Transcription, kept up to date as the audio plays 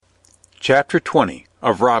Chapter 20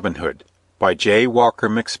 of Robin Hood by J. Walker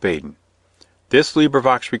McSpadden. This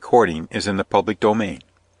recording is in the public domain.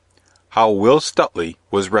 How Will Stutely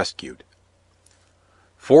was rescued.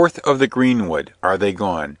 Forth of the greenwood are they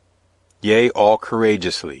gone, yea, all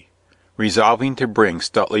courageously, resolving to bring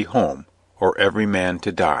Stutely home, or every man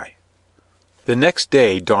to die. The next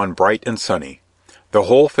day dawned bright and sunny. The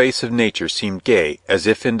whole face of nature seemed gay, as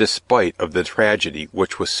if in despite of the tragedy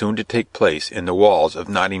which was soon to take place in the walls of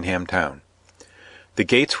Nottingham town. The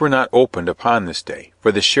gates were not opened upon this day,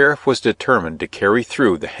 for the sheriff was determined to carry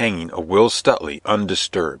through the hanging of Will Stutely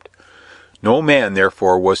undisturbed. No man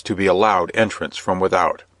therefore was to be allowed entrance from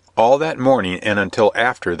without, all that morning and until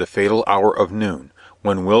after the fatal hour of noon,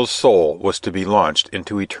 when Will's soul was to be launched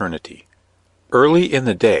into eternity. Early in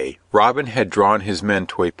the day Robin had drawn his men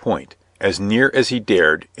to a point, as near as he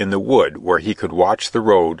dared, in the wood where he could watch the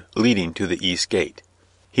road leading to the east gate.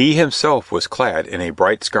 He himself was clad in a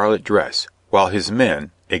bright scarlet dress, while his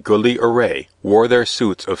men, a goodly array, wore their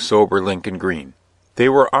suits of sober Lincoln green. They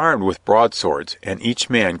were armed with broadswords, and each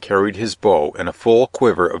man carried his bow and a full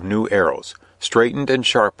quiver of new arrows, straightened and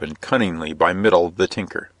sharpened cunningly by Middle the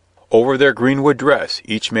tinker. Over their greenwood dress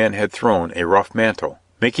each man had thrown a rough mantle,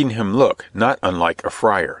 making him look not unlike a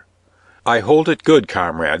friar. "I hold it good,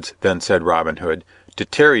 comrades," then said Robin Hood, "to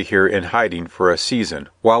tarry here in hiding for a season,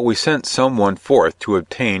 while we sent some one forth to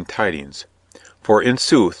obtain tidings. For in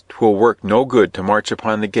sooth 'twill work no good to march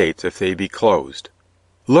upon the gates if they be closed."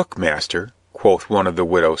 "Look, master," quoth one of the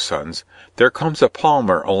widow's sons, "there comes a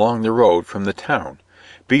palmer along the road from the town.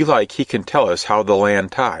 Belike he can tell us how the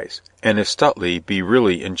land ties, and if Stutely be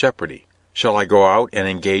really in jeopardy. Shall I go out and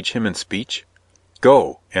engage him in speech?"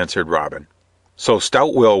 "Go," answered Robin. So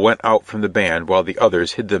stout Will went out from the band while the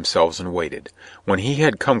others hid themselves and waited. When he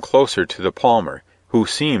had come closer to the palmer, who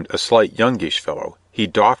seemed a slight youngish fellow, he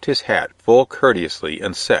doffed his hat full courteously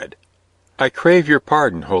and said, "I crave your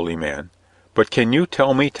pardon, holy man, but can you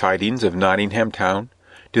tell me tidings of Nottingham town?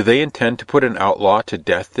 Do they intend to put an outlaw to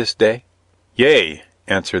death this day?" "Yea,"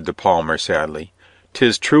 answered the palmer sadly,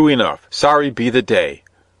 "'tis true enough. Sorry be the day.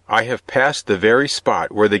 I have passed the very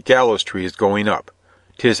spot where the gallows tree is going up.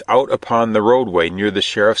 'Tis out upon the roadway near the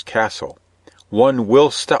sheriff's castle. One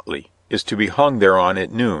Will Stutely is to be hung thereon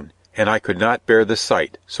at noon, and I could not bear the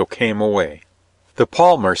sight, so came away." The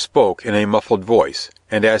palmer spoke in a muffled voice,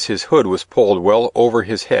 and as his hood was pulled well over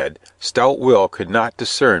his head, stout Will could not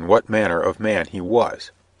discern what manner of man he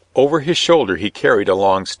was. Over his shoulder he carried a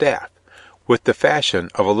long staff, with the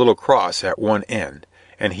fashion of a little cross at one end,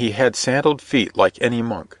 and he had sandaled feet like any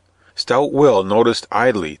monk. Stout Will noticed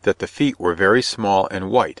idly that the feet were very small and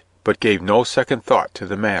white, but gave no second thought to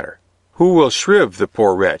the matter. "Who will shrive the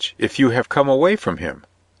poor wretch if you have come away from him?"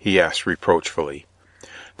 he asked reproachfully.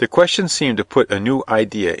 The question seemed to put a new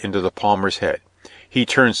idea into the palmer's head. He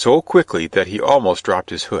turned so quickly that he almost dropped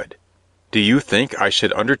his hood. "Do you think I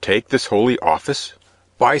should undertake this holy office?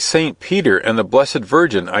 By St. Peter and the Blessed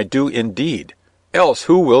Virgin I do indeed. Else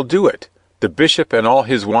who will do it? The bishop and all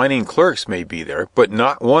his whining clerks may be there, but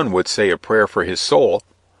not one would say a prayer for his soul."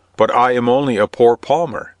 "But I am only a poor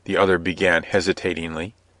palmer," the other began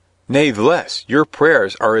hesitatingly. "Natheless, your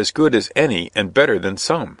prayers are as good as any and better than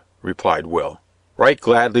some," replied Will. "Right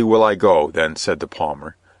gladly will I go, then," said the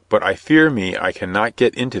palmer, "but I fear me I cannot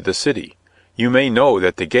get into the city. You may know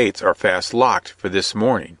that the gates are fast locked for this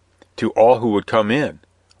morning, to all who would come in,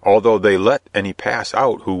 although they let any pass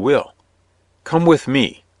out who will." "Come with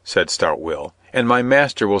me," said stout Will, "and my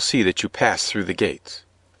master will see that you pass through the gates."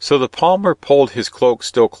 So the palmer pulled his cloak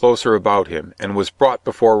still closer about him and was brought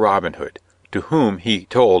before Robin Hood, to whom he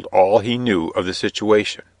told all he knew of the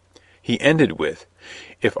situation. He ended with,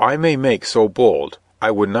 "If I may make so bold, I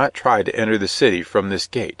would not try to enter the city from this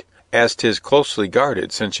gate, as 'tis closely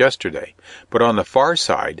guarded since yesterday, but on the far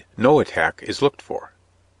side no attack is looked for."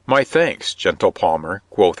 "My thanks, gentle palmer,"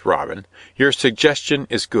 quoth Robin. "Your suggestion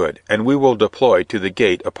is good, and we will deploy to the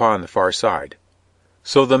gate upon the far side."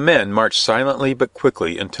 So the men marched silently but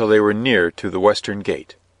quickly until they were near to the western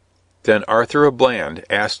gate. Then Arthur a Bland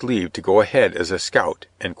asked leave to go ahead as a scout,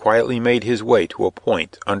 and quietly made his way to a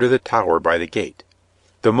point under the tower by the gate.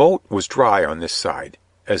 The moat was dry on this side,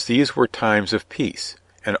 as these were times of peace,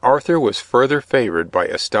 and Arthur was further favored by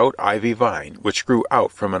a stout ivy vine which grew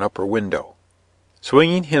out from an upper window.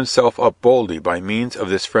 Swinging himself up boldly by means of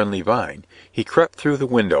this friendly vine, he crept through the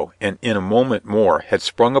window, and in a moment more had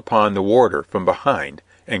sprung upon the warder from behind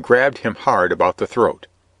and grabbed him hard about the throat.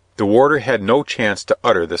 The warder had no chance to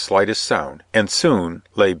utter the slightest sound, and soon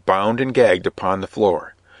lay bound and gagged upon the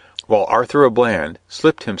floor, while Arthur a Bland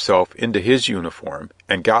slipped himself into his uniform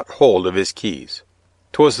and got hold of his keys.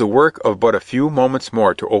 'Twas the work of but a few moments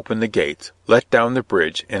more to open the gates, let down the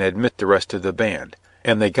bridge, and admit the rest of the band,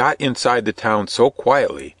 and they got inside the town so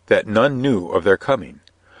quietly that none knew of their coming.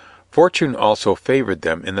 Fortune also favored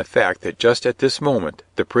them in the fact that just at this moment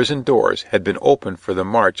the prison doors had been opened for the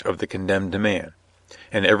march of the condemned man,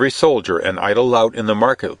 and every soldier and idle lout in the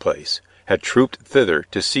market-place had trooped thither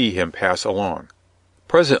to see him pass along.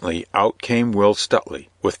 Presently out came Will Stutely,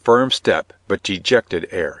 with firm step but dejected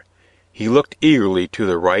air. He looked eagerly to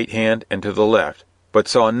the right hand and to the left, but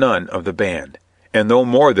saw none of the band, and though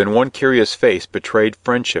more than one curious face betrayed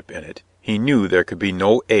friendship in it, he knew there could be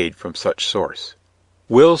no aid from such source.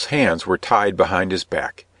 Will's hands were tied behind his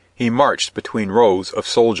back. He marched between rows of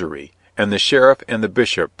soldiery, and the sheriff and the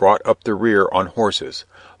bishop brought up the rear on horses,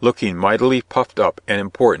 looking mightily puffed up and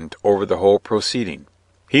important over the whole proceeding.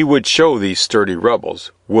 He would show these sturdy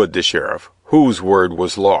rebels, would the sheriff, whose word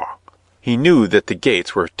was law. He knew that the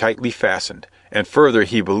gates were tightly fastened, and further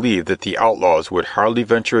he believed that the outlaws would hardly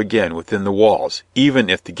venture again within the walls, even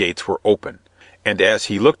if the gates were open. And as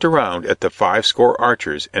he looked around at the 50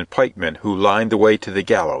 archers and pikemen who lined the way to the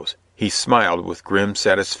gallows, he smiled with grim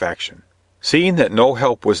satisfaction. Seeing that no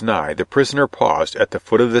help was nigh, the prisoner paused at the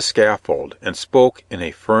foot of the scaffold and spoke in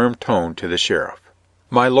a firm tone to the sheriff.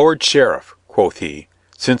 "My lord sheriff," quoth he,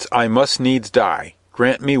 "since I must needs die,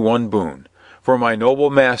 grant me one boon, for my noble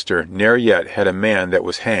master ne'er yet had a man that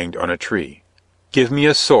was hanged on a tree. Give me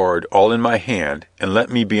a sword all in my hand, and let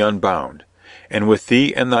me be unbound, and with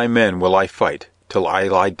thee and thy men will I fight, till I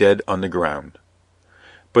lie dead on the ground."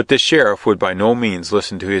 But the sheriff would by no means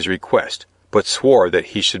listen to his request, but swore that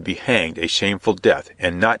he should be hanged a shameful death,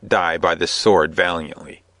 and not die by the sword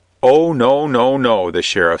valiantly. "Oh, no, no, no," the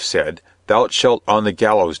sheriff said, "thou shalt on the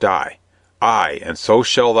gallows die. Aye, and so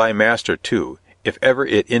shall thy master too, if ever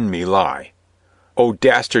it in me lie." "O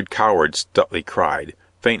dastard coward," Stutely cried,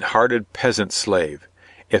 "faint-hearted peasant slave,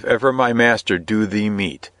 if ever my master do thee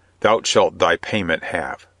meet, thou shalt thy payment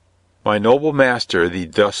have. My noble master thee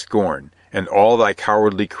doth scorn, and all thy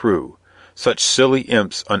cowardly crew, such silly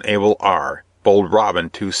imps unable are, bold Robin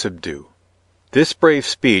to subdue." This brave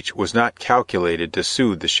speech was not calculated to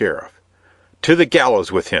soothe the sheriff. "To the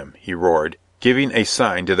gallows with him!" he roared, giving a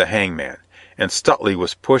sign to the hangman, and Stutely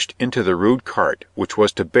was pushed into the rude cart which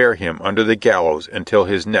was to bear him under the gallows until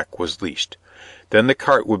his neck was leashed. Then the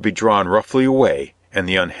cart would be drawn roughly away, and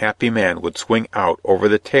the unhappy man would swing out over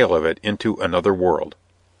the tail of it into another world.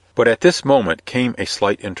 But at this moment came a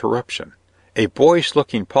slight interruption. A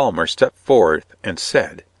boyish-looking palmer stepped forth and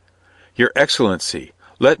said, "Your Excellency,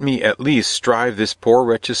 let me at least strive this poor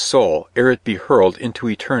wretch's soul ere it be hurled into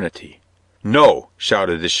eternity." "No,"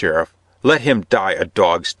 shouted the sheriff, "let him die a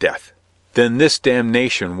dog's death." "Then this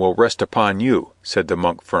damnation will rest upon you," said the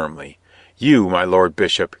monk firmly. "You, my lord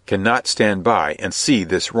bishop, cannot stand by and see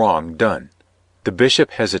this wrong done." The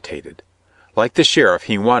bishop hesitated. Like the sheriff,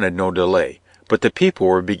 he wanted no delay, but the people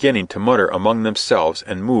were beginning to mutter among themselves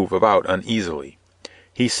and move about uneasily.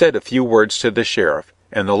 He said a few words to the sheriff,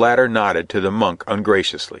 and the latter nodded to the monk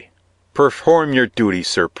ungraciously. "Perform your duty,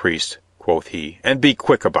 sir priest," quoth he, "and be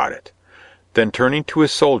quick about it." Then turning to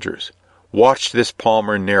his soldiers, "Watch this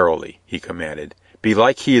palmer narrowly," he commanded.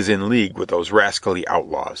 "Belike he is in league with those rascally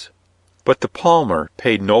outlaws." But the palmer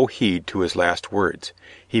paid no heed to his last words.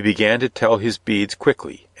 He began to tell his beads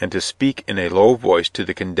quickly, and to speak in a low voice to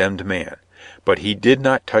the condemned man, but he did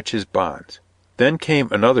not touch his bonds. Then came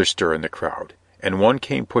another stir in the crowd, and one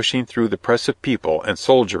came pushing through the press of people and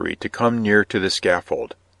soldiery to come near to the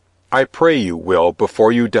scaffold. "I pray you, Will,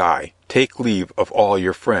 before you die, take leave of all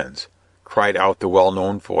your friends," cried out the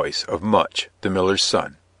well-known voice of Much, the miller's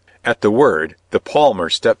son. At the word, the palmer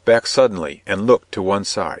stepped back suddenly and looked to one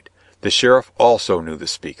side. The sheriff also knew the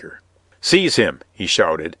speaker. "Seize him!" he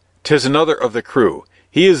shouted. "'Tis another of the crew.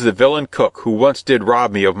 He is the villain cook who once did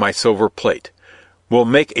rob me of my silver plate. We'll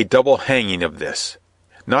make a double hanging of this."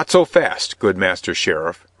 "Not so fast, good master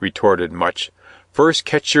sheriff," retorted Much. "First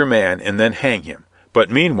catch your man and then hang him. But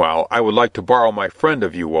meanwhile I would like to borrow my friend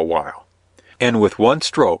of you a while." And with one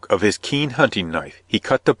stroke of his keen hunting knife he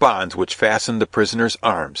cut the bonds which fastened the prisoner's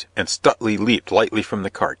arms, and Stutely leaped lightly from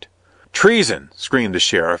the cart. "Treason!" screamed the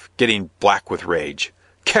sheriff, getting black with rage.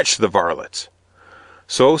 "Catch the varlets!"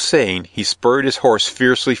 So saying, he spurred his horse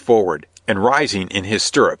fiercely forward, and rising in his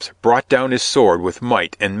stirrups, brought down his sword with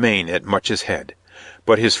might and main at Much's head.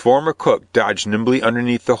 But his former cook dodged nimbly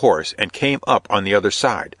underneath the horse and came up on the other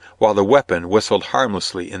side, while the weapon whistled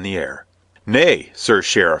harmlessly in the air. "Nay, sir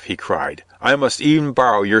sheriff," he cried, "I must even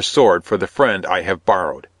borrow your sword for the friend I have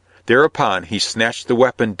borrowed." Thereupon he snatched the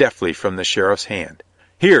weapon deftly from the sheriff's hand.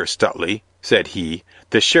 "Here, Stutely," said he,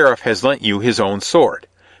 "the sheriff has lent you his own sword.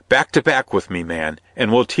 Back to back with me, man,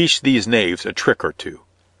 and we'll teach these knaves a trick or two."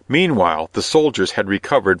 Meanwhile the soldiers had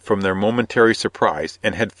recovered from their momentary surprise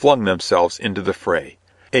and had flung themselves into the fray.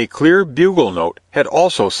 A clear bugle note had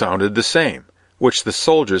also sounded the same, which the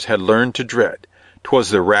soldiers had learned to dread. 'Twas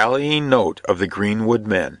the rallying note of the greenwood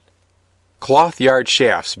men. Cloth-yard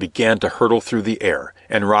shafts began to hurtle through the air,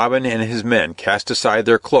 and Robin and his men cast aside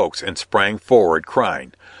their cloaks and sprang forward,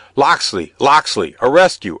 crying, "Locksley! Locksley! A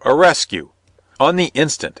rescue! A rescue!" On the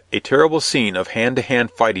instant a terrible scene of hand-to-hand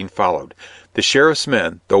fighting followed. The sheriff's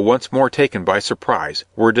men, though once more taken by surprise,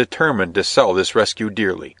 were determined to sell this rescue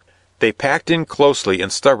dearly. They packed in closely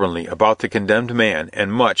and stubbornly about the condemned man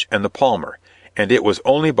and Much and the palmer, and it was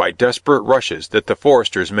only by desperate rushes that the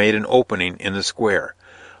foresters made an opening in the square.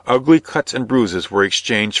 Ugly cuts and bruises were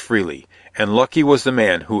exchanged freely, and lucky was the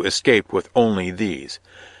man who escaped with only these.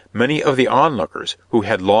 Many of the onlookers, who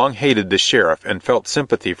had long hated the sheriff and felt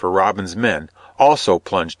sympathy for Robin's men, also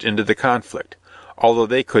plunged into the conflict, although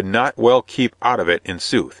they could not well keep out of it in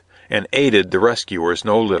sooth, and aided the rescuers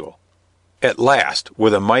no little. At last,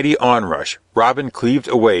 with a mighty onrush, Robin cleaved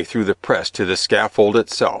a way through the press to the scaffold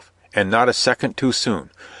itself, and not a second too soon,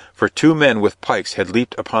 for two men with pikes had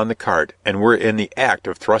leaped upon the cart and were in the act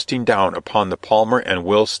of thrusting down upon the palmer and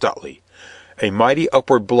Will Stutely. A mighty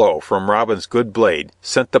upward blow from Robin's good blade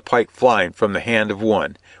sent the pike flying from the hand of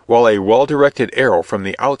one, while a well-directed arrow from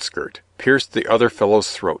the outskirt pierced the other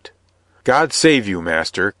fellow's throat. "God save you,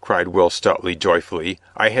 master," cried Will Stutely joyfully.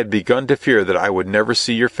 "I had begun to fear that I would never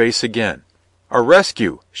see your face again." "A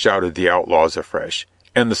rescue!" shouted the outlaws afresh,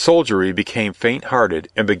 and the soldiery became faint-hearted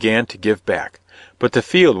and began to give back. But the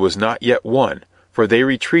field was not yet won, for they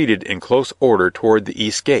retreated in close order toward the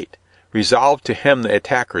east gate, resolved to hem the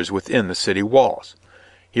attackers within the city walls.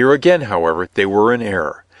 Here again, however, they were in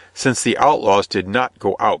error, since the outlaws did not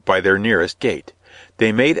go out by their nearest gate.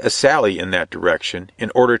 They made a sally in that direction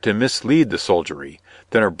in order to mislead the soldiery,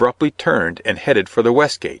 then abruptly turned and headed for the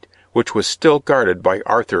west gate, which was still guarded by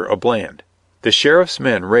Arthur a Bland. The sheriff's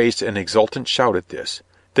men raised an exultant shout at this,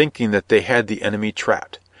 thinking that they had the enemy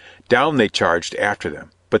trapped. Down they charged after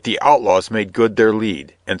them, but the outlaws made good their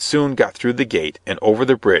lead, and soon got through the gate and over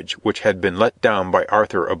the bridge which had been let down by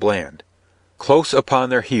Arthur a Bland. Close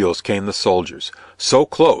upon their heels came the soldiers, so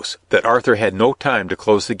close that Arthur had no time to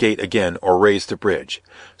close the gate again or raise the bridge.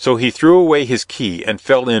 So he threw away his key and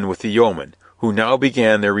fell in with the yeomen, who now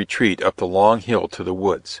began their retreat up the long hill to the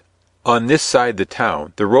woods. On this side the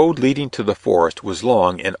town, the road leading to the forest was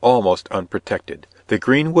long and almost unprotected. The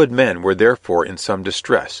greenwood men were therefore in some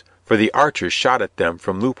distress, for the archers shot at them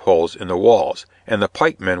from loopholes in the walls, and the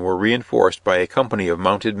pikemen were reinforced by a company of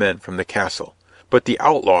mounted men from the castle. But the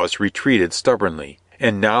outlaws retreated stubbornly,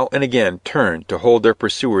 and now and again turned to hold their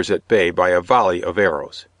pursuers at bay by a volley of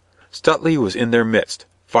arrows. Stutely was in their midst,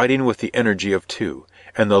 fighting with the energy of two,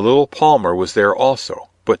 and the little palmer was there also,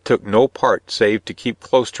 but took no part save to keep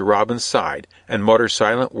close to Robin's side and mutter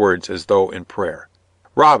silent words as though in prayer.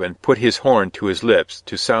 Robin put his horn to his lips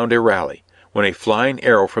to sound a rally, when a flying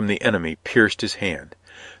arrow from the enemy pierced his hand.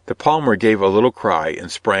 The palmer gave a little cry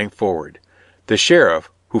and sprang forward. The sheriff,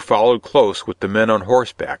 who followed close with the men on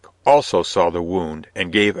horseback, also saw the wound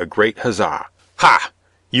and gave a great huzzah. "Ha!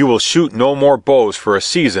 You will shoot no more bows for a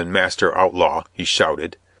season, master outlaw," he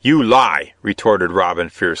shouted. "You lie," retorted Robin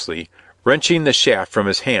fiercely, wrenching the shaft from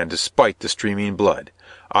his hand to spite the streaming blood.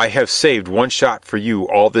 "I have saved one shot for you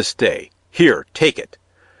all this day. Here, take it."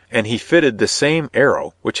 And he fitted the same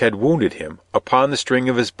arrow, which had wounded him, upon the string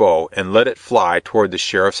of his bow and let it fly toward the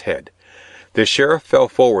sheriff's head. The sheriff fell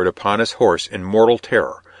forward upon his horse in mortal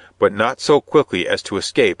terror, but not so quickly as to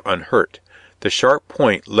escape unhurt. The sharp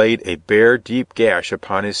point laid a bare, deep gash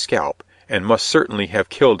upon his scalp, and must certainly have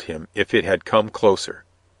killed him if it had come closer.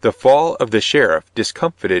 The fall of the sheriff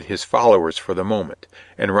discomfited his followers for the moment,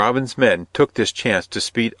 and Robin's men took this chance to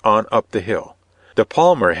speed on up the hill. The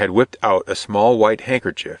palmer had whipped out a small white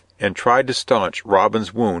handkerchief and tried to staunch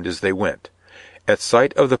Robin's wound as they went. At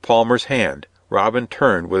sight of the palmer's hand, Robin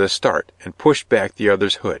turned with a start and pushed back the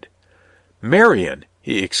other's hood. "Marian!"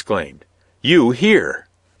 he exclaimed. "You here!"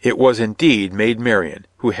 It was indeed Maid Marian,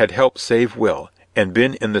 who had helped save Will, and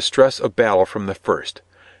been in the stress of battle from the first.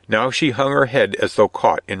 Now she hung her head as though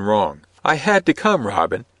caught in wrong. "I had to come,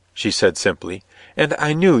 Robin," she said simply, "and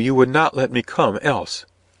I knew you would not let me come else."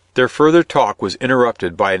 Their further talk was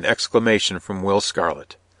interrupted by an exclamation from Will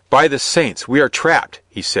Scarlet. "By the saints, we are trapped,"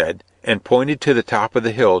 he said, and pointed to the top of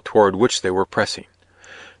the hill toward which they were pressing.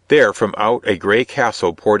 There from out a gray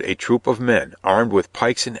castle poured a troop of men armed with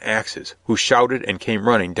pikes and axes, who shouted and came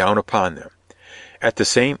running down upon them. At the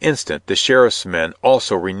same instant the sheriff's men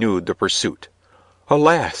also renewed the pursuit.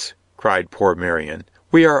 "Alas!" cried poor Marian,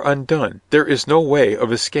 We are undone. There is no way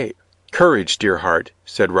of escape." "Courage, dear heart,"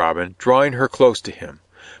 said Robin, drawing her close to him.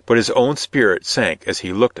 But his own spirit sank as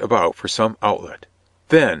he looked about for some outlet.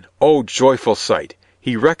 Then, oh, joyful sight!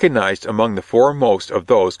 He recognized among the foremost of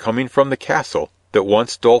those coming from the castle that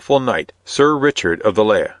once doleful knight, Sir Richard of the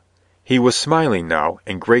Lea. He was smiling now,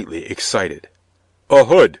 and greatly excited. "A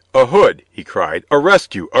hood! A hood!" he cried. "A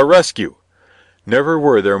rescue! A rescue!" Never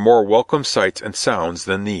were there more welcome sights and sounds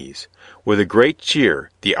than these. With a great cheer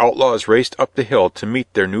the outlaws raced up the hill to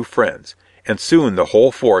meet their new friends, and soon the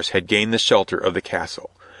whole force had gained the shelter of the castle.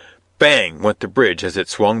 Bang went the bridge as it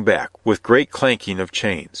swung back, with great clanking of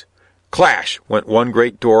chains. Clash went one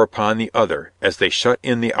great door upon the other as they shut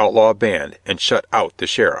in the outlaw band and shut out the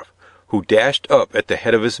sheriff, who dashed up at the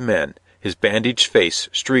head of his men, his bandaged face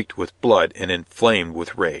streaked with blood and inflamed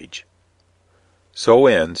with rage. So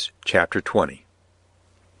ends chapter 20.